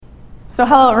So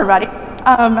hello everybody.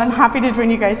 I'm happy to join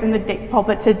you guys in the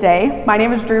pulpit today. My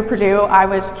name is Drew Purdue. I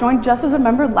was joined just as a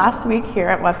member last week here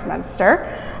at Westminster.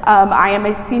 I am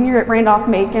a senior at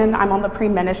Randolph-Macon. I'm on the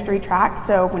pre-ministry track,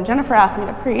 so when Jennifer asked me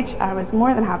to preach, I was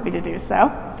more than happy to do so.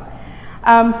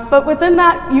 But within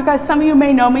that, you guys, some of you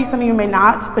may know me, some of you may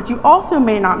not, but you also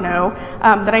may not know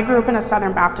that I grew up in a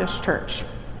Southern Baptist church.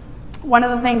 One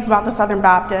of the things about the Southern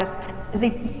Baptists is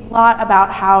they teach a lot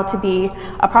about how to be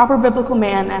a proper biblical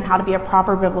man and how to be a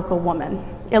proper biblical woman,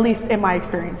 at least in my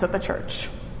experience at the church.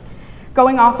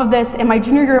 Going off of this, in my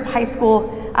junior year of high school,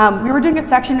 we were doing a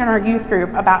section in our youth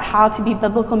group about how to be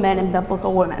biblical men and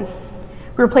biblical women.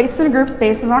 We were placed in groups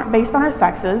based on our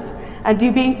sexes, and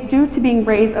due to being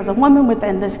raised as a woman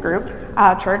within this group,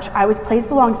 church, I was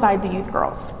placed alongside the youth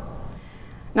girls.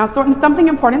 Now, something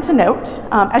important to note,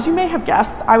 as you may have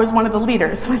guessed, I was one of the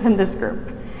leaders within this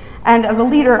group. And as a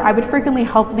leader, I would frequently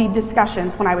help lead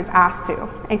discussions when I was asked to,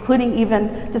 including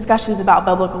even discussions about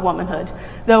biblical womanhood,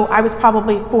 though I was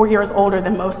probably 4 years older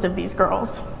than most of these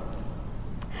girls.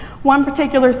 One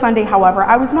particular Sunday, however,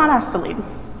 I was not asked to lead.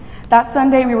 That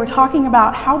Sunday, we were talking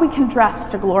about how we can dress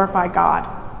to glorify God.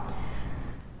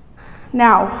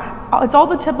 Now, it's all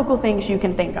the typical things you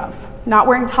can think of, not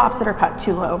wearing tops that are cut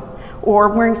too low or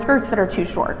wearing skirts that are too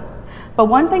short. But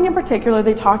one thing in particular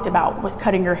they talked about was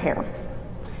cutting your hair.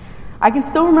 I can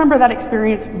still remember that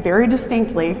experience very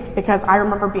distinctly because I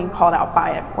remember being called out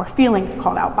by it or feeling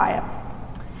called out by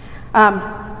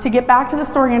it. To get back to the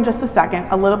story in just a second,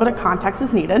 a little bit of context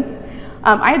is needed.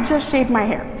 I had just shaved my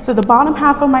hair. So the bottom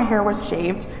half of my hair was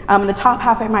shaved and the top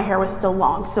half of my hair was still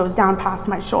long, so it was down past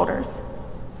my shoulders.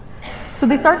 So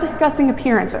they start discussing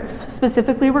appearances,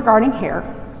 specifically regarding hair,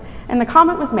 and the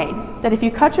comment was made that if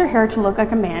you cut your hair to look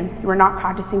like a man, you were not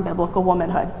practicing biblical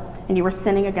womanhood, and you were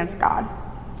sinning against God.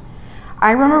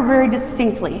 I remember very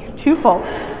distinctly 2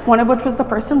 folks, one of which was the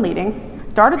person leading,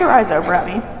 darted their eyes over at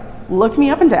me, looked me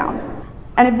up and down,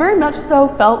 and it very much so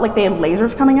felt like they had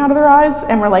lasers coming out of their eyes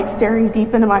and were like staring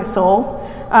deep into my soul.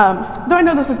 Though I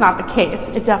know this is not the case,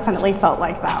 it definitely felt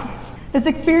like that. This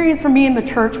experience for me in the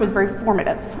church was very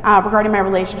formative regarding my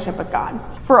relationship with God.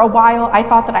 For a while, I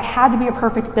thought that I had to be a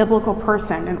perfect biblical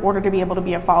person in order to be able to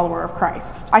be a follower of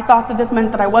Christ. I thought that this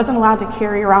meant that I wasn't allowed to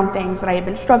carry around things that I had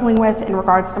been struggling with in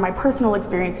regards to my personal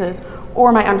experiences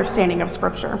or my understanding of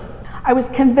Scripture. I was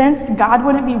convinced God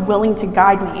wouldn't be willing to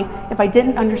guide me if I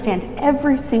didn't understand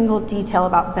every single detail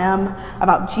about them,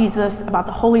 about Jesus, about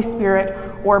the Holy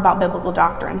Spirit, or about biblical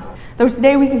doctrine. Though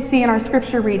today we can see in our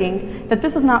scripture reading that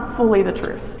this is not fully the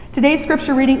truth. Today's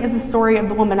scripture reading is the story of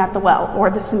the woman at the well,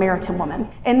 or the Samaritan woman.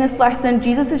 In this lesson,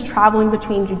 Jesus is traveling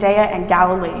between Judea and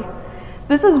Galilee.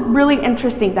 This is really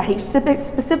interesting that he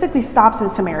specifically stops in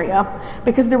Samaria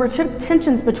because there were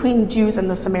tensions between Jews and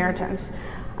the Samaritans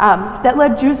that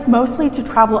led Jews mostly to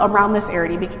travel around this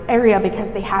area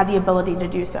because they had the ability to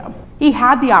do so. He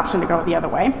had the option to go the other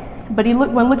way, but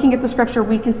when looking at the scripture,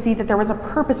 we can see that there was a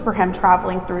purpose for him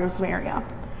traveling through Samaria.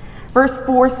 Verse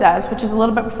 4 says, which is a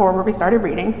little bit before where we started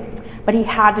reading, but he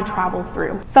had to travel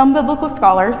through. Some biblical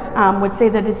scholars would say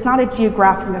that it's not a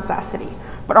geographic necessity,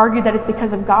 but argue that it's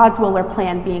because of God's will or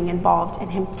plan being involved in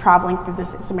him traveling through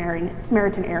this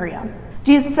Samaritan area.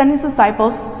 Jesus and his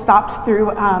disciples stopped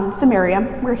through Samaria,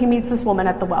 where he meets this woman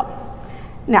at the well.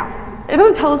 Now, it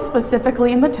doesn't tell us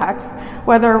specifically in the text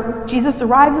whether Jesus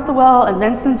arrives at the well and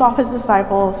then sends off his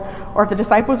disciples, or if the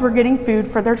disciples were getting food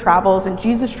for their travels and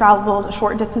Jesus traveled a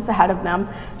short distance ahead of them.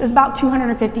 It was about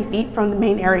 250 feet from the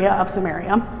main area of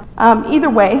Samaria. Either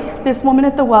way, this woman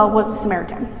at the well was a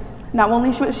Samaritan. Not only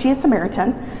was she a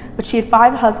Samaritan, but she had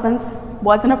 5 husbands,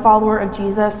 wasn't a follower of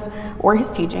Jesus or his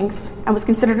teachings, and was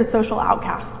considered a social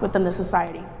outcast within the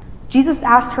society. Jesus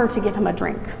asked her to give him a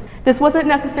drink. This wasn't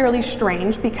necessarily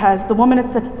strange because the women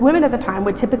at the time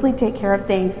would typically take care of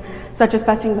things such as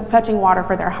fetching water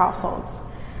for their households.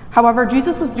 However,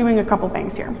 Jesus was doing a couple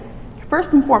things here.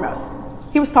 First and foremost,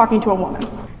 he was talking to a woman.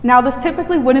 Now, this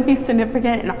typically wouldn't be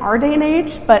significant in our day and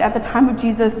age, but at the time of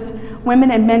Jesus,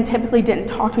 women and men typically didn't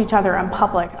talk to each other in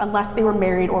public unless they were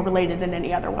married or related in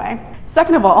any other way.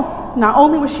 Second of all, not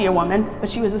only was she a woman, but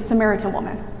she was a Samaritan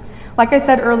woman. Like I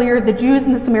said earlier, the Jews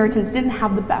and the Samaritans didn't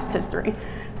have the best history.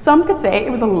 Some could say it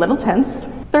was a little tense.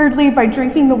 Thirdly, by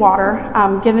drinking the water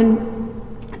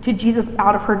given to Jesus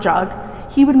out of her jug,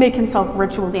 he would make himself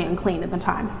ritually unclean at the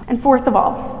time. And fourth of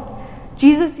all,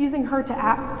 Jesus using her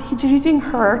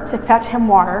to fetch him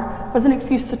water was an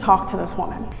excuse to talk to this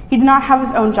woman. He did not have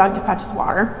his own jug to fetch his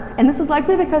water, and this is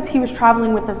likely because he was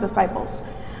traveling with his disciples.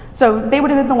 So they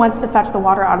would have been the ones to fetch the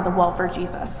water out of the well for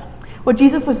Jesus. What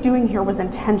Jesus was doing here was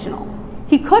intentional.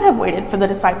 He could have waited for the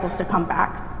disciples to come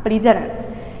back, but he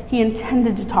didn't. he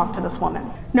intended to talk to this woman.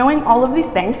 Knowing all of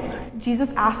these things,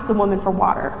 Jesus asked the woman for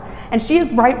water, and she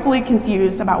is rightfully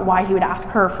confused about why he would ask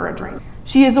her for a drink.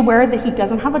 She is aware that he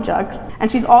doesn't have a jug,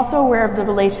 and she's also aware of the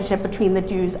relationship between the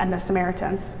Jews and the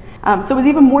Samaritans. So it was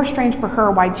even more strange for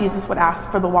her why Jesus would ask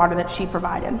for the water that she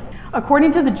provided.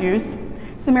 According to the Jews,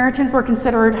 Samaritans were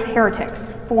considered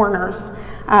heretics, foreigners,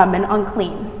 and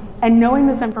unclean. And knowing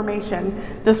this information,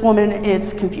 this woman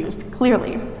is confused,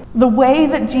 clearly. The way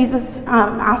that Jesus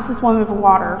asked this woman for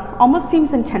water almost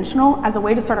seems intentional as a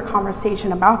way to start a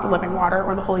conversation about the living water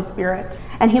or the Holy Spirit.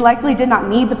 And he likely did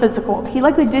need the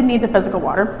physical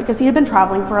water because he had been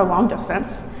traveling for a long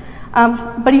distance.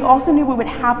 But he also knew what would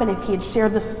happen if he had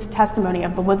shared this testimony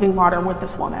of the living water with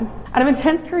this woman. Out of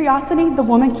intense curiosity, the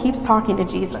woman keeps talking to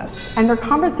Jesus, and their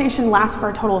conversation lasts for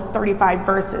a total of 35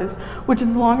 verses, which is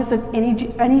as long as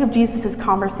any of Jesus'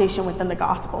 conversation within the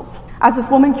Gospels. As this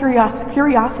woman's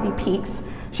curiosity peaks,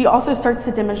 she also starts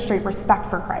to demonstrate respect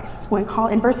for Christ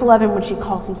in verse 11 when she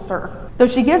calls him sir. Though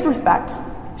she gives respect,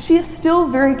 she is still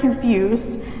very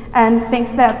confused and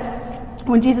thinks that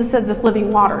when Jesus said this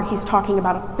living water, he's talking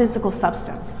about a physical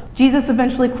substance. Jesus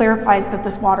eventually clarifies that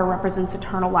this water represents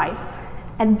eternal life.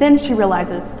 And then she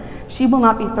realizes she will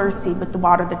not be thirsty with the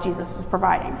water that Jesus was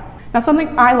providing. Now,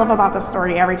 something I love about this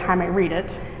story every time I read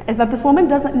it is that this woman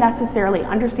doesn't necessarily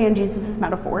understand Jesus'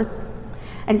 metaphors.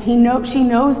 And she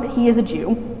knows that he is a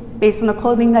Jew based on the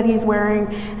clothing that he's wearing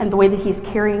and the way that he's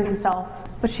carrying himself.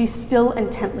 But she still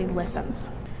intently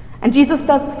listens. And Jesus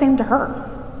does the same to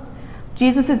her.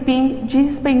 Jesus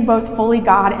being both fully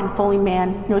God and fully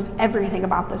man, knows everything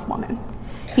about this woman.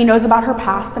 He knows about her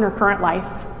past and her current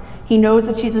life. He knows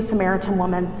that she's a Samaritan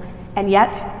woman, and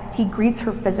yet he greets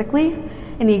her physically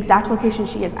in the exact location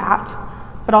she is at,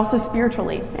 but also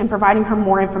spiritually in providing her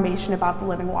more information about the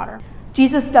living water.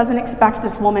 Jesus doesn't expect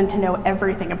this woman to know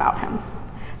everything about him,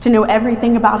 to know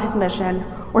everything about his mission,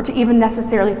 or to even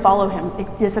necessarily follow him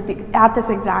at this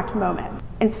exact moment.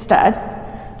 Instead,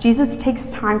 Jesus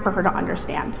takes time for her to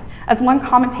understand. As one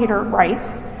commentator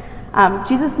writes,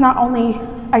 Jesus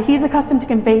he's accustomed to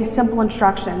convey simple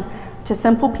instruction to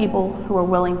simple people who are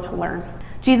willing to learn.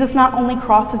 Jesus not only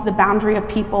crosses the boundary of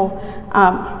people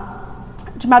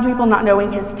not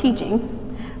knowing his teaching,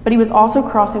 but he was also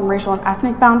crossing racial and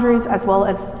ethnic boundaries, as well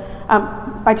as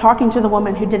by talking to the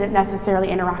woman who didn't necessarily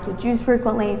interact with Jews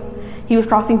frequently. He was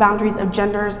crossing boundaries of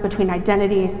genders, between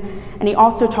identities, and he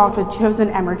also talked with chosen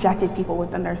and rejected people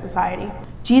within their society.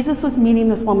 Jesus was meeting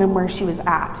this woman where she was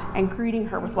at and greeting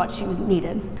her with what she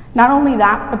needed. Not only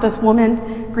that, but this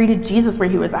woman greeted Jesus where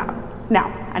he was at. Now,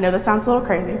 I know this sounds a little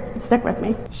crazy, but stick with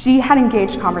me. She had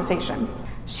engaged conversation.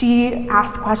 She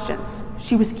asked questions.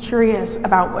 She was curious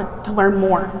about to learn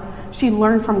more. She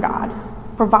learned from God,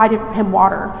 provided him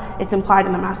water, it's implied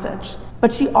in the message.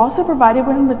 But she also provided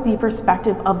him with the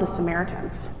perspective of the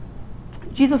Samaritans.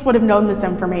 Jesus would have known this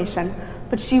information,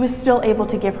 but she was still able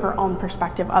to give her own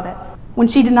perspective of it. When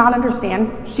she did not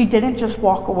understand, she didn't just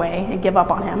walk away and give up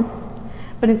on him,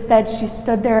 but instead she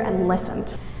stood there and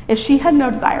listened. If she had no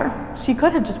desire, she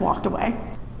could have just walked away.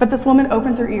 But this woman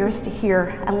opens her ears to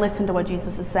hear and listen to what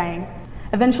Jesus is saying.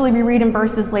 Eventually, we read in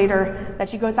verses later that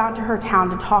she goes out to her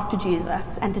town to talk to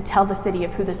Jesus and to tell the city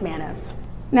of who this man is.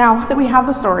 Now that we have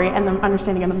the story and the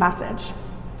understanding of the message,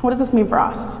 what does this mean for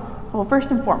us? Well,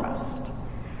 first and foremost,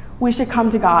 we should come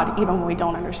to God even when we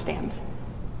don't understand.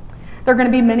 There are going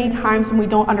to be many times when we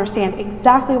don't understand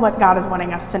exactly what God is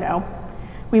wanting us to know.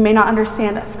 We may not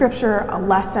understand a scripture, a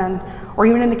lesson, or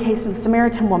even in the case of the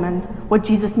Samaritan woman, what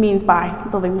Jesus means by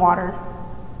living water.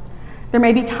 There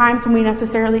may be times when we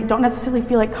don't necessarily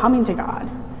feel like coming to God.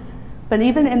 But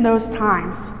even in those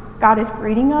times, God is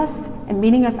greeting us and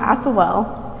meeting us at the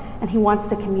well, and he wants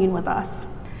to commune with us.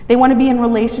 They want to be in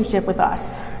relationship with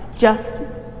us, just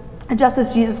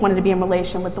as Jesus wanted to be in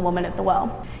relation with the woman at the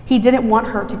well. He didn't want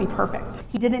her to be perfect.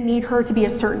 He didn't need her to be a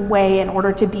certain way in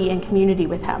order to be in community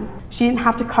with him. She didn't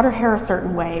have to cut her hair a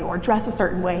certain way or dress a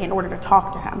certain way in order to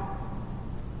talk to him.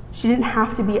 She didn't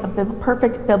have to be a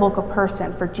perfect biblical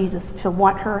person for Jesus to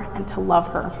want her and to love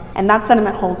her. And that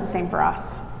sentiment holds the same for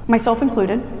us, myself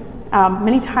included.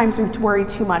 Many times we worry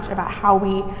too much about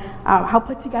how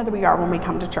put together we are when we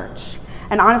come to church.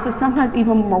 And honestly, sometimes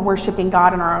even when we're worshiping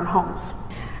God in our own homes.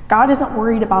 God isn't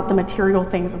worried about the material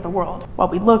things of the world, what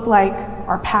we look like,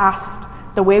 our past,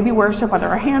 the way we worship, whether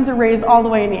our hands are raised all the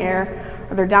way in the air,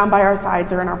 or they're down by our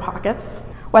sides or in our pockets,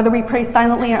 whether we pray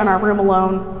silently in our room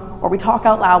alone, or we talk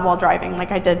out loud while driving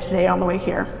like I did today on the way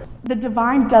here. The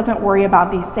divine doesn't worry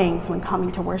about these things when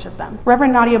coming to worship them.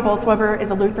 Reverend Nadia Bolz-Weber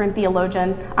is a Lutheran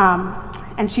theologian,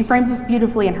 and And she frames this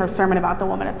beautifully in her sermon about the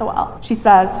woman at the well. She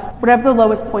says, whatever the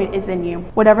lowest point is in you,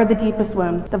 whatever the deepest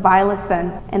wound, the vilest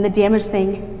sin, and the damaged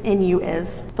thing in you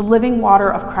is, the living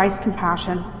water of Christ's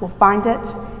compassion will find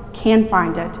it, can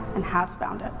find it, and has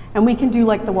found it. And we can do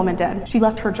like the woman did. She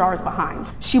left her jars behind.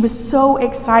 She was so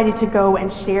excited to go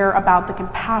and share about the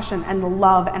compassion and the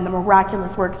love and the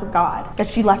miraculous works of God that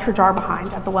she left her jar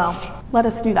behind at the well. Let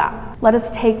us do that. Let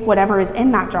us take whatever is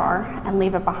in that jar and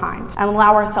leave it behind and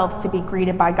allow ourselves to be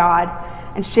greeted by God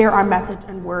and share our message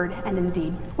in word and in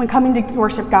deed. When coming to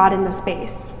worship God in this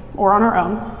space or on our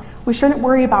own, we shouldn't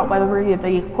worry about whether we're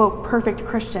the, quote, perfect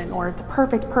Christian or the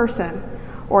perfect person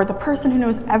or the person who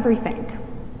knows everything.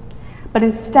 But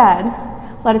instead,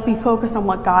 let us be focused on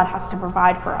what God has to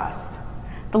provide for us.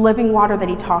 The living water that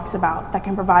he talks about that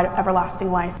can provide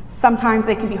everlasting life. Sometimes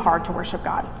it can be hard to worship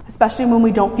God, especially when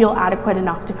we don't feel adequate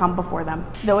enough to come before them.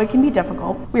 Though it can be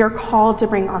difficult, we are called to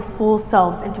bring our full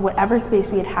selves into whatever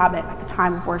space we inhabit at the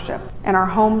time of worship, in our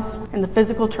homes, in the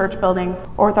physical church building,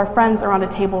 or with our friends around a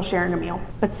table sharing a meal.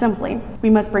 But simply, we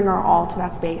must bring our all to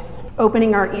that space,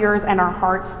 opening our ears and our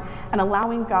hearts and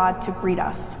allowing God to greet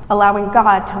us, allowing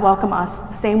God to welcome us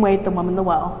the same way the woman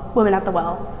at the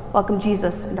well welcomed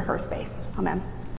Jesus into her space. Amen.